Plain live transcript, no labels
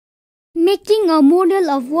Making a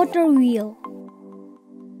model of water wheel.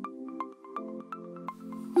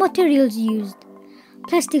 Materials used: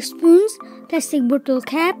 plastic spoons, plastic bottle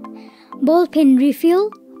cap, ball pen refill,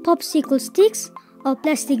 popsicle sticks, a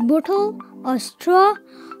plastic bottle, a straw,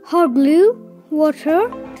 hot glue, water,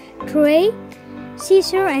 tray,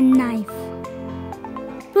 scissors and knife.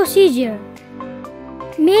 Procedure: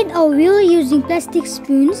 made a wheel using plastic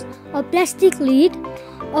spoons, a plastic lid,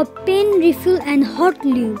 a pen refill and hot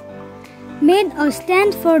glue. Made a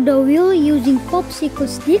stand for the wheel using popsicle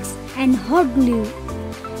sticks and hot glue.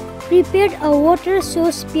 Prepared a water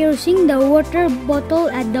source piercing the water bottle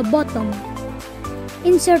at the bottom.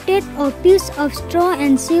 Inserted a piece of straw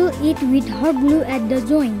and sealed it with hot glue at the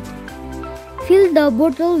joint. Fill the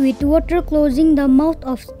bottle with water closing the mouth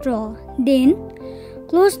of straw. Then,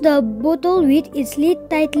 close the bottle with its lid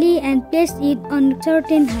tightly and place it on a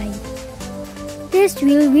certain height. Place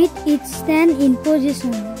wheel with its stand in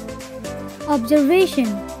position. Observation: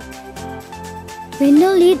 when the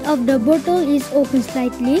lid of the bottle is opened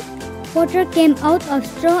slightly, water came out of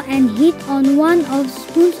straw and hit on one of the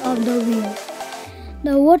spoons of the wheel.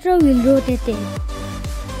 The water wheel rotated.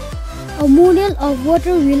 A model of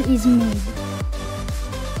water wheel is made.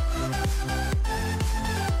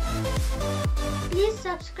 Please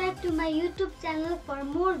subscribe to my YouTube channel for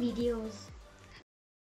more videos.